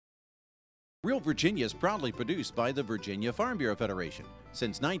Real Virginia is proudly produced by the Virginia Farm Bureau Federation.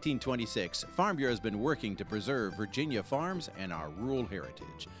 Since 1926, Farm Bureau has been working to preserve Virginia farms and our rural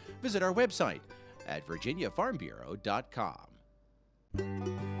heritage. Visit our website at virginiafarmbureau.com.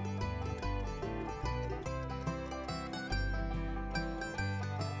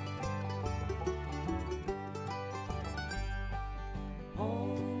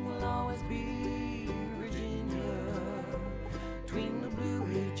 Home will always be Virginia, between the Blue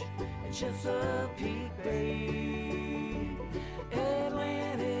Ridge and Chesapeake Bay,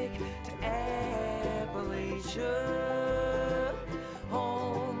 Atlantic to Appalachia,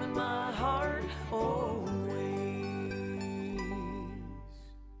 home in my heart always.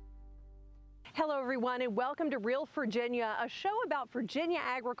 Hello everyone and welcome to Real Virginia, a show about Virginia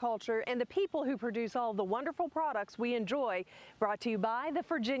agriculture and the people who produce all the wonderful products we enjoy, brought to you by the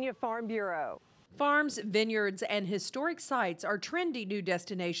Virginia Farm Bureau. Farms, vineyards, and historic sites are trendy new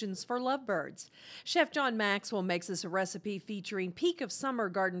destinations for lovebirds. Chef John Maxwell makes us a recipe featuring peak of summer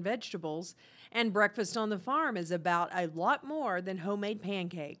garden vegetables, and Breakfast on the Farm is about a lot more than homemade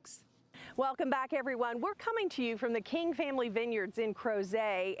pancakes. Welcome back, everyone. We're coming to you from the King Family Vineyards in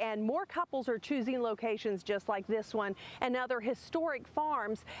Crozet, and more couples are choosing locations just like this one and other historic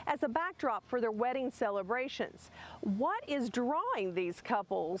farms as a backdrop for their wedding celebrations. What is drawing these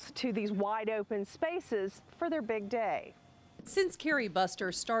couples to these wide open spaces for their big day? Since Carrie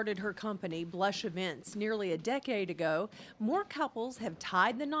Buster started her company, Blush Events, nearly a decade ago, more couples have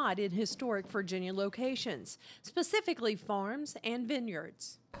tied the knot in historic Virginia locations, specifically farms and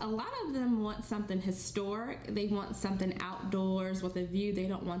vineyards. A lot of them want something historic. They want something outdoors with a view. They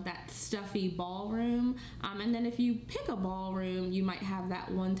don't want that stuffy ballroom. And then if you pick a ballroom, you might have that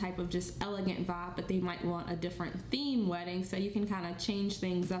one type of just elegant vibe, but they might want a different theme wedding, so you can kind of change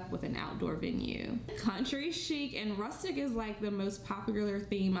things up with an outdoor venue. Country chic and rustic is like the most popular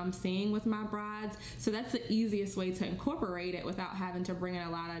theme I'm seeing with my brides, so that's the easiest way to incorporate it without having to bring in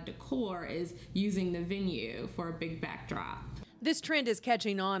a lot of decor, is using the venue for a big backdrop. This trend is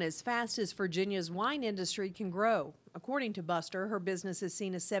catching on as fast as Virginia's wine industry can grow. According to Buster, her business has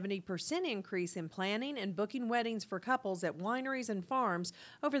seen a 70% increase in planning and booking weddings for couples at wineries and farms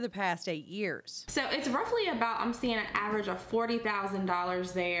over the past 8 years. So it's roughly about, I'm seeing an average of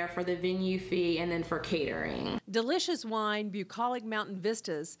 $40,000 there for the venue fee and then for catering. Delicious wine, bucolic mountain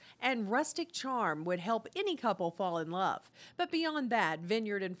vistas, and rustic charm would help any couple fall in love. But beyond that,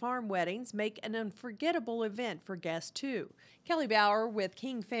 vineyard and farm weddings make an unforgettable event for guests too. Kelly Bauer with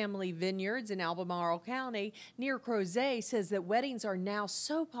King Family Vineyards in Albemarle County near Crozet says that weddings are now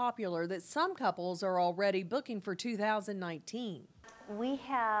so popular that some couples are already booking for 2019. We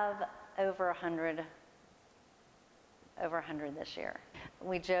have over 100 this year.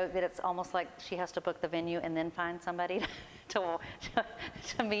 We joke that it's almost like she has to book the venue and then find somebody to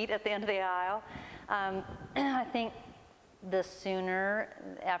meet at the end of the aisle. I think the sooner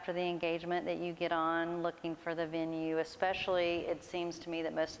after the engagement that you get on looking for the venue, especially, it seems to me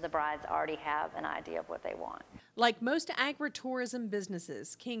that most of the brides already have an idea of what they want. Like most agritourism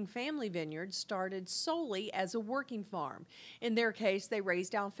businesses, King Family Vineyards started solely as a working farm. In their case, they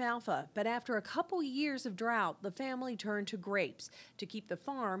raised alfalfa, but after a couple years of drought, the family turned to grapes to keep the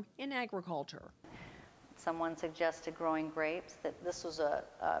farm in agriculture. Someone suggested growing grapes, that this was a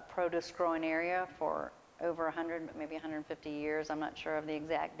produce growing area for over 100, maybe 150 years. I'm not sure of the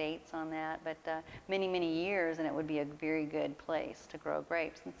exact dates on that, but many, many years, and it would be a very good place to grow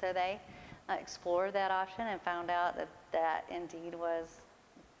grapes. And so they explored that option and found out that that indeed was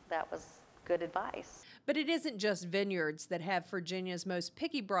good advice. But it isn't just vineyards that have Virginia's most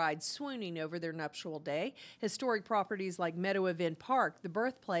picky brides swooning over their nuptial day. Historic properties like Meadow-Avin Park, the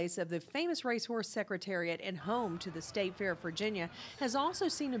birthplace of the famous racehorse secretariat and home to the State Fair of Virginia, has also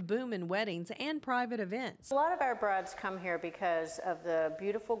seen a boom in weddings and private events. A lot of our brides come here because of the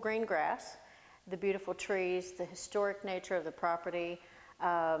beautiful green grass, the beautiful trees, the historic nature of the property.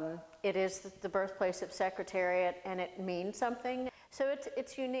 It is the birthplace of Secretariat, and it means something. So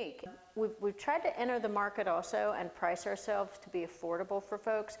it's unique. We've tried to enter the market also and price ourselves to be affordable for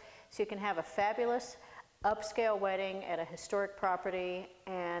folks, so you can have a fabulous upscale wedding at a historic property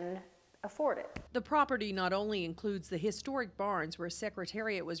and afford it. The property not only includes the historic barns where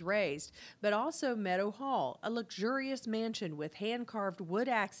Secretariat was raised, but also Meadow Hall, a luxurious mansion with hand-carved wood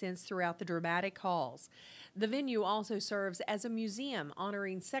accents throughout the dramatic halls. The venue also serves as a museum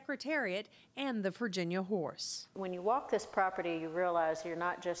honoring Secretariat and the Virginia horse. When you walk this property, you realize you're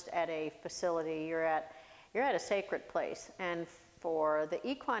not just at a facility, you're at a sacred place. And for the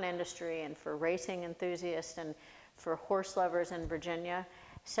equine industry and for racing enthusiasts and for horse lovers in Virginia,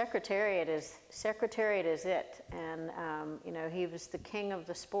 Secretariat is it, and you know, he was the king of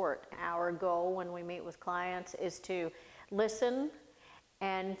the sport. Our goal when we meet with clients is to listen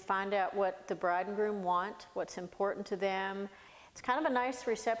and find out what the bride and groom want, what's important to them. It's kind of a nice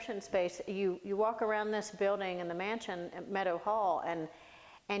reception space. You walk around this building in the mansion at Meadow Hall,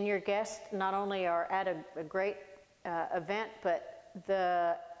 and your guests not only are at a great event, but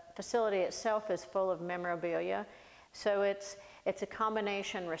the facility itself is full of memorabilia. So it's a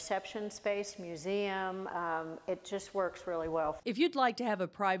combination reception space, museum. It just works really well. If you'd like to have a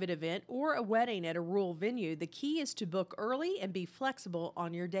private event or a wedding at a rural venue, the key is to book early and be flexible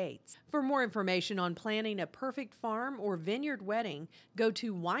on your dates. For more information on planning a perfect farm or vineyard wedding, go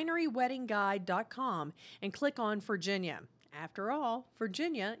to wineryweddingguide.com and click on Virginia. After all,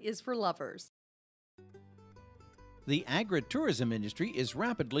 Virginia is for lovers. The agritourism industry is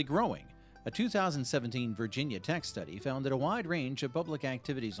rapidly growing. A 2017 Virginia Tech study found that a wide range of public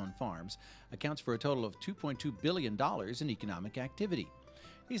activities on farms accounts for a total of $2.2 billion in economic activity.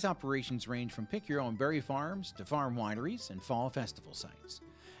 These operations range from pick-your-own berry farms to farm wineries and fall festival sites.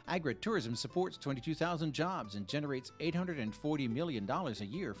 Agritourism supports 22,000 jobs and generates $840 million a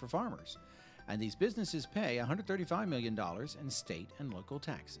year for farmers. And these businesses pay $135 million in state and local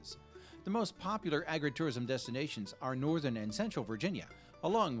taxes. The most popular agritourism destinations are northern and central Virginia,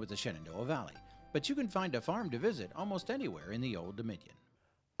 along with the Shenandoah Valley. But you can find a farm to visit almost anywhere in the Old Dominion.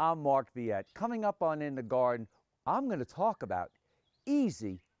 I'm Mark Viette. Coming up on In the Garden, I'm going to talk about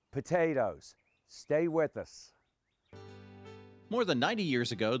easy potatoes. Stay with us. More than 90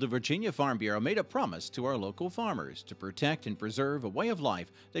 years ago, the Virginia Farm Bureau made a promise to our local farmers to protect and preserve a way of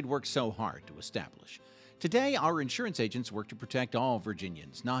life they'd worked so hard to establish. Today, our insurance agents work to protect all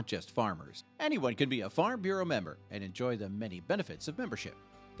Virginians, not just farmers. Anyone can be a Farm Bureau member and enjoy the many benefits of membership.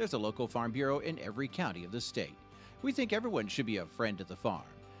 There's a local Farm Bureau in every county of the state. We think everyone should be a friend to the farm.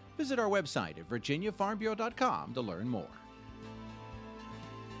 Visit our website at virginiafarmbureau.com to learn more.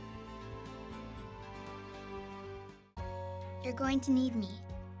 You're going to need me.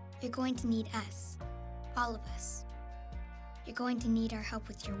 You're going to need us. All of us. You're going to need our help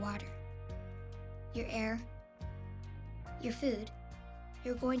with your water, your air, your food.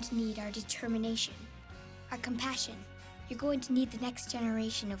 You're going to need our determination, our compassion. You're going to need the next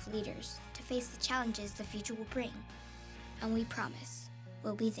generation of leaders to face the challenges the future will bring. And we promise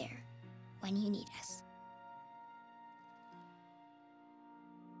we'll be there when you need us.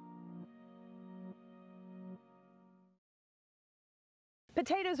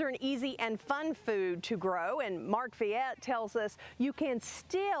 Potatoes are an easy and fun food to grow, and Mark Viette tells us you can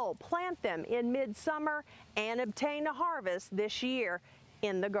still plant them in midsummer and obtain a harvest this year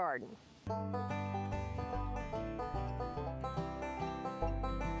in the garden.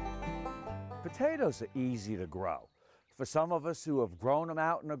 Potatoes are easy to grow. For some of us who have grown them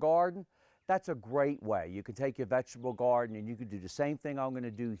out in the garden, that's a great way. You can take your vegetable garden and you can do the same thing I'm going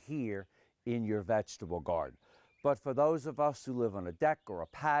to do here in your vegetable garden. But for those of us who live on a deck or a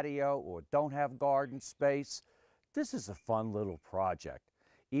patio or don't have garden space, this is a fun little project.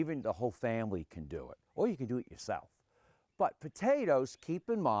 Even the whole family can do it, or you can do it yourself. But potatoes, keep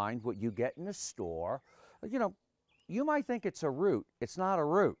in mind what you get in the store. You know, you might think it's a root. It's not a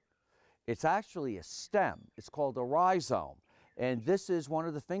root. It's actually a stem. It's called a rhizome. And this is one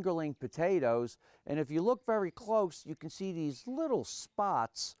of the fingerling potatoes. And if you look very close, you can see these little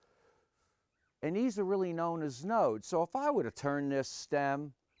spots. And these are really known as nodes. So if I were to turn this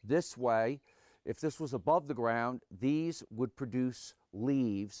stem this way, if this was above the ground, these would produce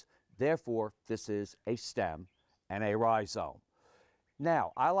leaves. Therefore, this is a stem and a rhizome.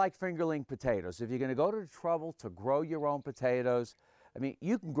 Now, I like fingerling potatoes. If you're going to go to the trouble to grow your own potatoes, I mean,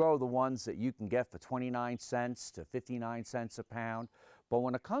 you can grow the ones that you can get for 29 cents to 59 cents a pound. But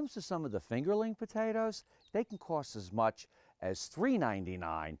when it comes to some of the fingerling potatoes, they can cost as much as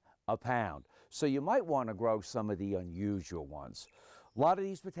 $3.99 a pound. So you might want to grow some of the unusual ones. A lot of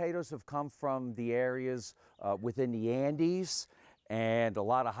these potatoes have come from the areas within the Andes, and a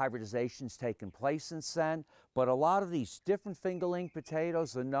lot of hybridization's taken place since then. But a lot of these different fingerling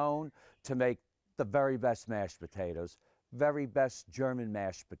potatoes are known to make the very best mashed potatoes, very best German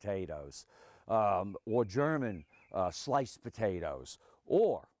mashed potatoes, or German sliced potatoes,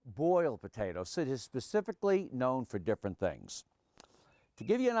 or boiled potatoes. So it is specifically known for different things. To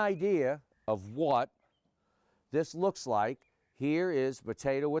give you an idea of what this looks like, here is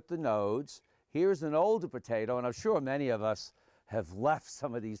potato with the nodes. Here's an older potato, and I'm sure many of us have left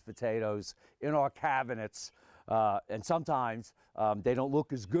some of these potatoes in our cabinets, and sometimes they don't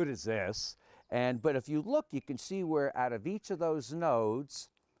look as good as this. But if you look, you can see where out of each of those nodes,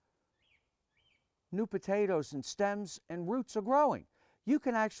 new potatoes and stems and roots are growing. you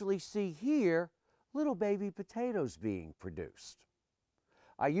can actually see here little baby potatoes being produced.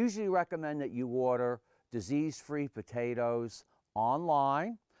 I usually recommend that you order disease-free potatoes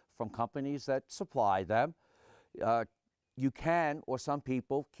online from companies that supply them. You can, or some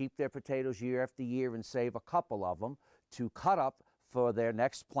people, keep their potatoes year after year and save a couple of them to cut up for their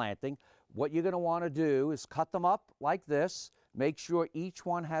next planting. What you're going to want to do is cut them up like this, make sure each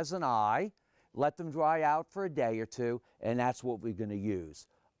one has an eye, let them dry out for a day or two, and that's what we're going to use.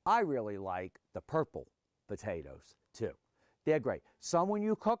 I really like the purple potatoes too. They're great. Some when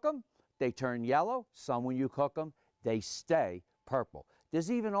you cook them, they turn yellow. Some when you cook them, they stay purple.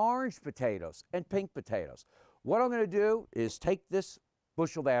 There's even orange potatoes and pink potatoes. What I'm going to do is take this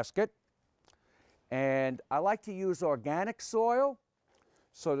bushel basket, and I like to use organic soil.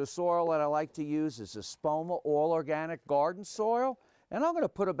 So the soil that I like to use is a Spoma all organic garden soil, and I'm going to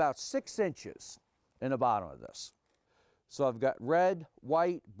put about 6 inches in the bottom of this. So I've got red,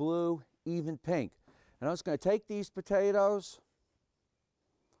 white, blue, even pink. And I'm just going to take these potatoes,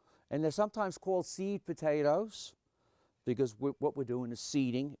 and they're sometimes called seed potatoes because what we're doing is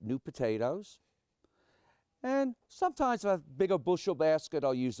seeding new potatoes. And sometimes if I have a bigger bushel basket,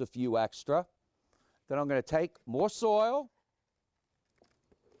 I'll use a few extra. Then I'm going to take more soil.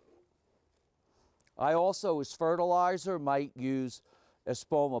 I also, as fertilizer, might use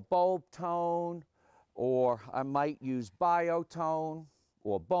Espoma bulb tone, or I might use biotone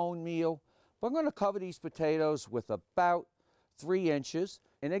or bone meal. But I'm going to cover these potatoes with about 3 inches,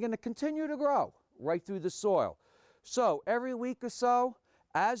 and they're going to continue to grow right through the soil. So every week or so,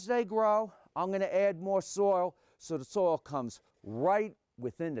 as they grow, I'm going to add more soil so the soil comes right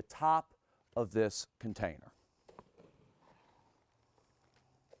within the top of this container.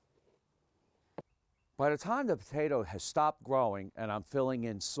 By the time the potato has stopped growing and I'm filling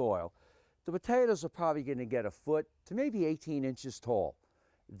in soil, the potatoes are probably going to get 1 foot to maybe 18 inches tall.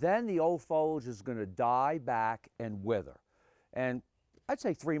 Then the old foliage is going to die back and wither. And I'd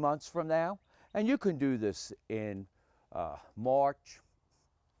say 3 months from now, and you can do this in March,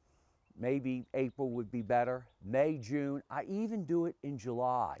 maybe April would be better, May, June. I even do it in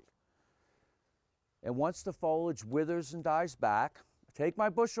July. And once the foliage withers and dies back, I take my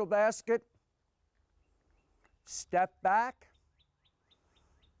bushel basket, step back,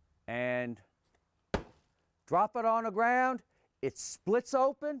 and drop it on the ground. It splits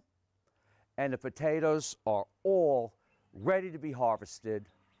open, and the potatoes are all ready to be harvested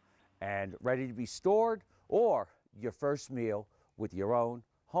and ready to be stored, or your first meal with your own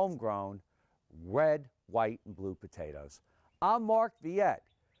homegrown red, white, and blue potatoes. I'm Mark Viette.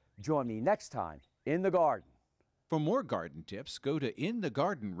 Join me next time in the garden. For more garden tips, go to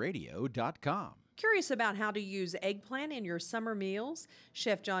inthegardenradio.com. Curious about how to use eggplant in your summer meals?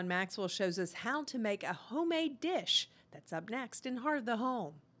 Chef John Maxwell shows us how to make a homemade dish. That's up next in Heart of the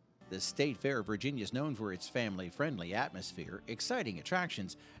Home. The State Fair of Virginia is known for its family-friendly atmosphere, exciting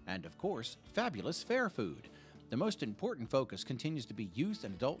attractions, and, of course, fabulous fair food. The most important focus continues to be youth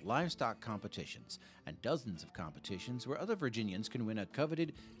and adult livestock competitions, and dozens of competitions where other Virginians can win a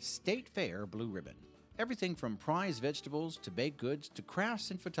coveted State Fair blue ribbon. Everything from prize vegetables to baked goods to crafts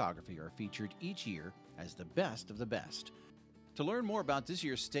and photography are featured each year as the best of the best. To learn more about this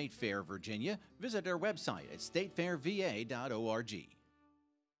year's State Fair Virginia, visit our website at statefairva.org.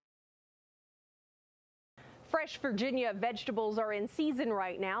 Fresh Virginia vegetables are in season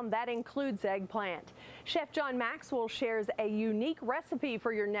right now, and that includes eggplant. Chef John Maxwell shares a unique recipe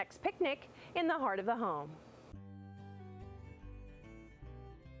for your next picnic in the Heart of the Home.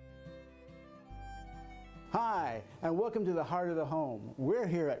 Hi, and welcome to the Heart of the Home. We're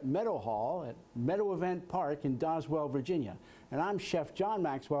here at Meadow Hall at Meadow Event Park in Doswell, Virginia. And I'm Chef John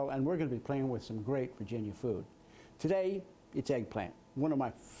Maxwell, and we're going to be playing with some great Virginia food. Today, it's eggplant, one of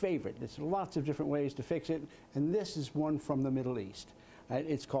my favorite. There's lots of different ways to fix it, and this is one from the Middle East.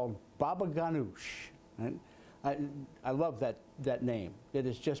 It's called baba ganouche. I love that name. It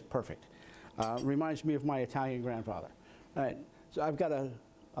is just perfect. Reminds me of my Italian grandfather. All right, so I've got a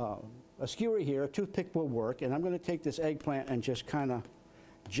skewer here, a toothpick will work, and I'm going to take this eggplant and just kind of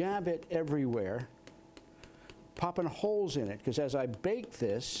jab it everywhere, popping holes in it, because as I bake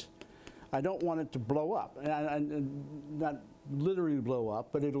this, I don't want it to blow up. And not literally blow up,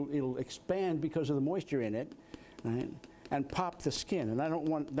 but it'll expand because of the moisture in it, right? And pop the skin, and I don't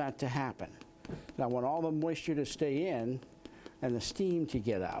want that to happen. I want all the moisture to stay in and the steam to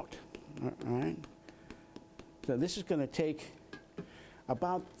get out, all right? So this is going to take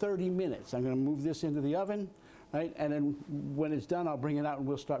about 30 minutes. I'm going to move this into the oven, right? And then when it's done, I'll bring it out and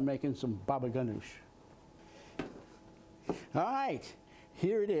we'll start making some baba ganouche. All right,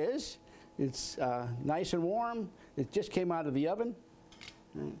 here it is. It's nice and warm. It just came out of the oven.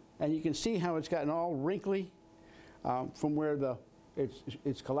 Right? And you can see how it's gotten all wrinkly from where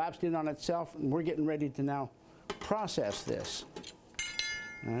it's collapsed in on itself, and we're getting ready to now process this.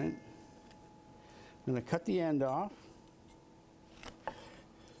 All right. I'm going to cut the end off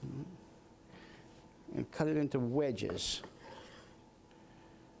and cut it into wedges.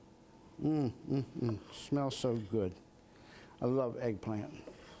 Smells so good. I love eggplant.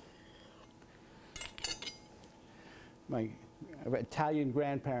 My Italian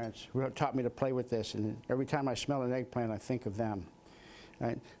grandparents who taught me to play with this, and every time I smell an eggplant, I think of them.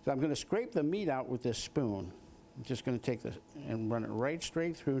 Right? So I'm going to scrape the meat out with this spoon. I'm just going to take this and run it right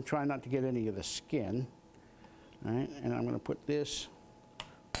straight through, try not to get any of the skin. All right? And I'm going to put this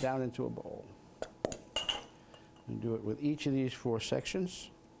down into a bowl. And do it with each of these 4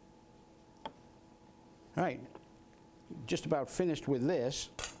 sections. All right, just about finished with this.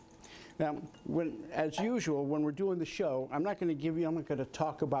 Now, as usual, when we're doing the show, I'm not going to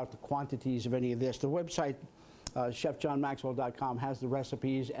talk about the quantities of any of this. The website, chefjohnmaxwell.com, has the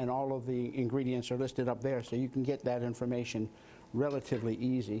recipes, and all of the ingredients are listed up there, so you can get that information relatively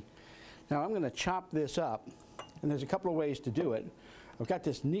easy. Now, I'm going to chop this up, and there's a couple of ways to do it. I've got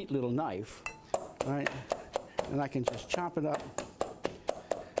this neat little knife, all right, and I can just chop it up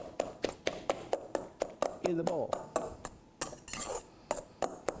in the bowl.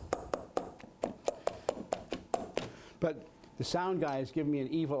 But the sound guy is giving me an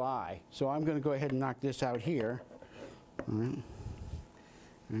evil eye, so I'm going to go ahead and knock this out here. All right.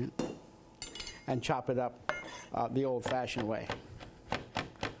 All right. And chop it up the old-fashioned way.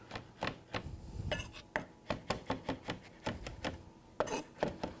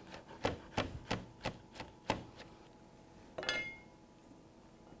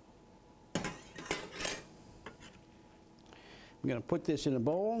 I'm going to put this in a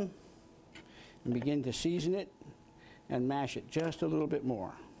bowl and begin to season it and mash it just a little bit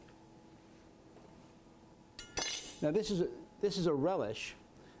more. Now this is a relish,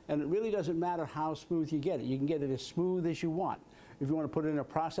 and it really doesn't matter how smooth you get it. You can get it as smooth as you want. If you want to put it in a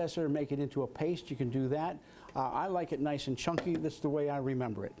processor and make it into a paste, you can do that. I like it nice and chunky. That's the way I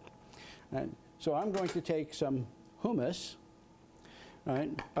remember it. And so I'm going to take some hummus,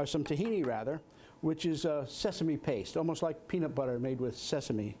 right, or some tahini rather, which is a sesame paste, almost like peanut butter made with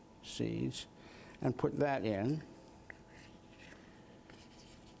sesame seeds, and put that in.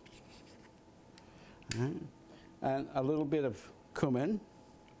 All right. And a little bit of cumin,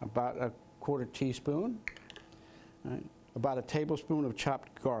 about a 1/4 teaspoon, right, about a tablespoon of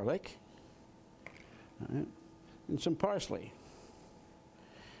chopped garlic, right, and some parsley.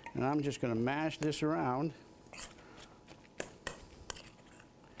 And I'm just going to mash this around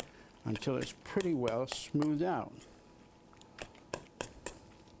until it's pretty well smoothed out.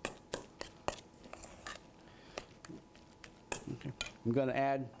 Okay. I'm going to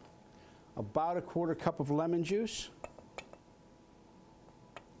add about a 1/4 cup of lemon juice.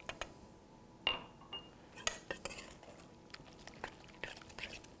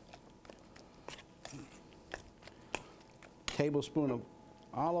 Tablespoon of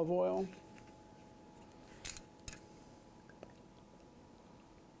olive oil.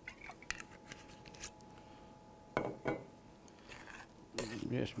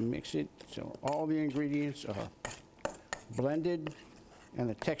 Just mix it so all the ingredients are blended and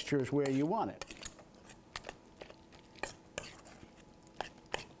the texture is where you want it.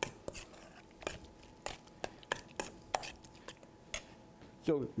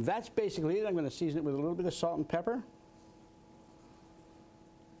 So that's basically it. I'm going to season it with a little bit of salt and pepper.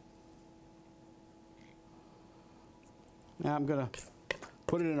 Now I'm going to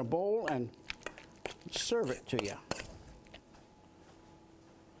put it in a bowl and serve it to you.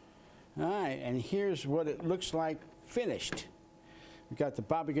 All right, and here's what it looks like finished. We've got the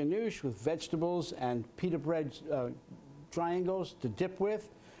baba ganouche with vegetables and pita bread triangles to dip with.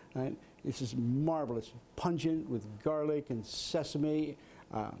 Right? This is marvelous, pungent with garlic and sesame.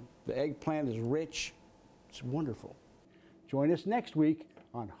 The eggplant is rich. It's wonderful. Join us next week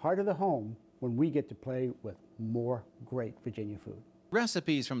on Heart of the Home when we get to play with more great Virginia food.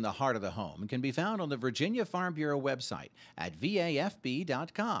 Recipes from the Heart of the Home can be found on the Virginia Farm Bureau website at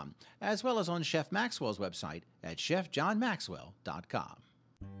vafb.com, as well as on Chef Maxwell's website at chefjohnmaxwell.com.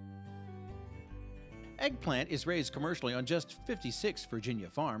 Eggplant is raised commercially on just 56 Virginia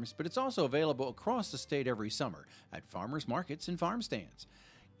farms, but it's also available across the state every summer at farmers markets and farm stands.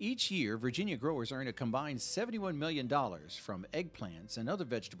 Each year, Virginia growers earn a combined $71 million from eggplants and other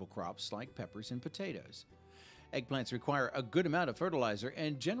vegetable crops like peppers and potatoes. Eggplants require a good amount of fertilizer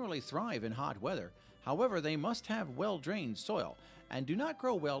and generally thrive in hot weather. However, they must have well-drained soil and do not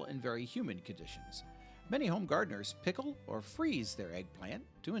grow well in very humid conditions. Many home gardeners pickle or freeze their eggplant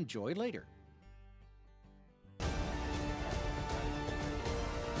to enjoy later.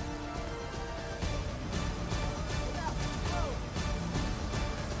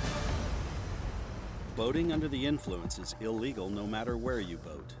 Boating under the influence is illegal no matter where you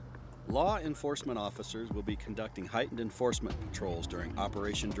boat. Law enforcement officers will be conducting heightened enforcement patrols during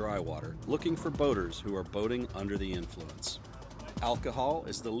Operation Drywater, looking for boaters who are boating under the influence. Alcohol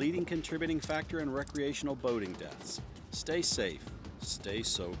is the leading contributing factor in recreational boating deaths. Stay safe, stay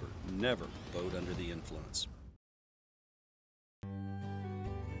sober, never boat under the influence.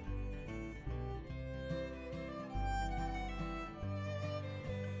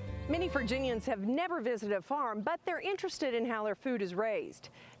 Many Virginians have never visited a farm, but they're interested in how their food is raised.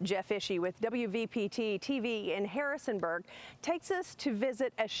 Jeff Ishii with WVPT TV in Harrisonburg takes us to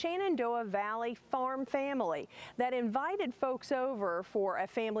visit a Shenandoah Valley farm family that invited folks over for a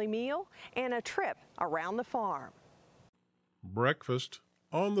family meal and a trip around the farm. Breakfast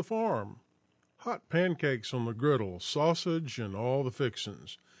on the farm. Hot pancakes on the griddle, sausage, and all the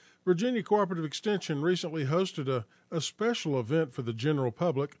fixins. Virginia Cooperative Extension recently hosted a special event for the general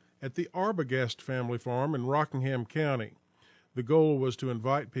public at the Arbogast family farm in Rockingham County. The goal was to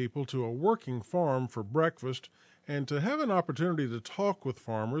invite people to a working farm for breakfast and to have an opportunity to talk with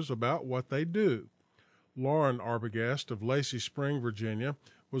farmers about what they do. Lauren Arbogast of Lacey Spring, Virginia,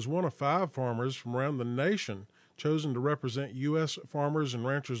 was one of 5 farmers from around the nation chosen to represent U.S. Farmers and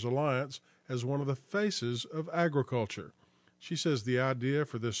Ranchers Alliance as one of the faces of agriculture. She says the idea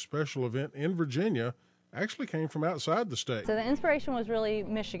for this special event in Virginia actually came from outside the state. So the inspiration was really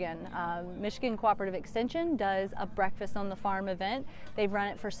Michigan. Michigan Cooperative Extension does a breakfast on the farm event. They've run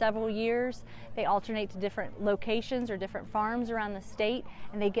it for several years. They alternate to different locations or different farms around the state,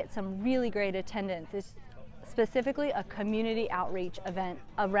 and they get some really great attendance. It's specifically a community outreach event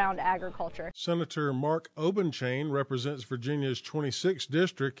around agriculture. Senator Mark Obenchain represents Virginia's 26th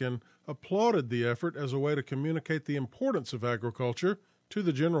district and applauded the effort as a way to communicate the importance of agriculture to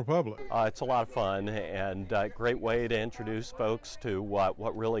the general public. It's a lot of fun and a great way to introduce folks to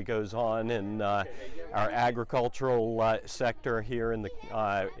what really goes on in our agricultural sector here in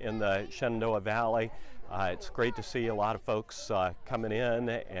the Shenandoah Valley. It's great to see a lot of folks coming in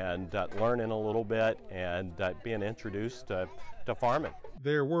and learning a little bit and being introduced to farming.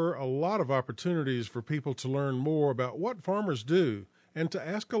 There were a lot of opportunities for people to learn more about what farmers do and to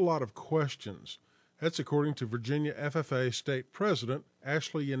ask a lot of questions. That's according to Virginia FFA State President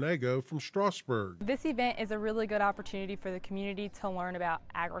Ashley Yanego from Strasburg. This event is a really good opportunity for the community to learn about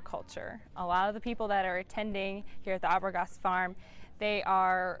agriculture. A lot of the people that are attending here at the Arbogast Farm, they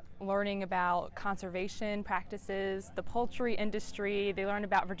are learning about conservation practices, the poultry industry. They learn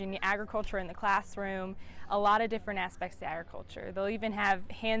about Virginia agriculture in the classroom, a lot of different aspects to agriculture. They'll even have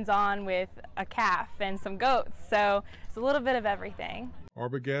hands-on with a calf and some goats, so it's a little bit of everything.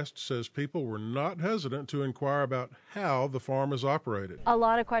 Arbogast says people were not hesitant to inquire about how the farm is operated. A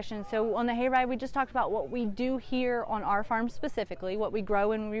lot of questions. So on the hayride, we just talked about what we do here on our farm specifically, what we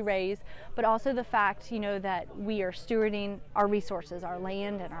grow and we raise, but also the fact, that we are stewarding our resources, our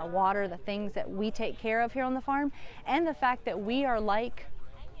land and our water, the things that we take care of here on the farm, and the fact that we are like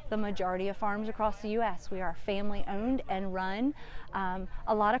the majority of farms across the U.S. We are family owned and run.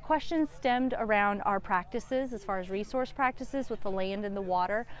 A lot of questions stemmed around our practices as far as resource practices with the land and the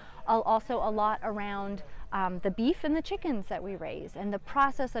water. Also a lot around the beef and the chickens that we raise and the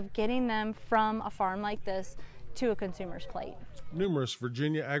process of getting them from a farm like this to a consumer's plate. Numerous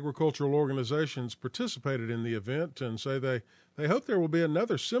Virginia agricultural organizations participated in the event and say they hope there will be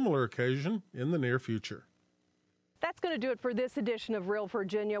another similar occasion in the near future. That's going to do it for this edition of Real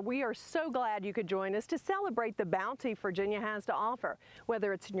Virginia. We are so glad you could join us to celebrate the bounty Virginia has to offer.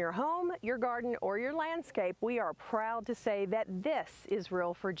 Whether it's in your home, your garden, or your landscape, we are proud to say that this is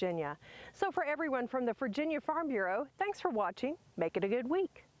Real Virginia. So for everyone from the Virginia Farm Bureau, thanks for watching. Make it a good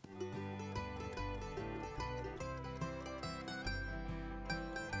week.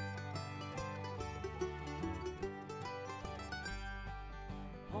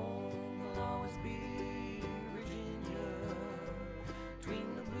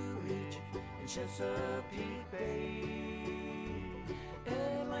 Chesapeake Bay.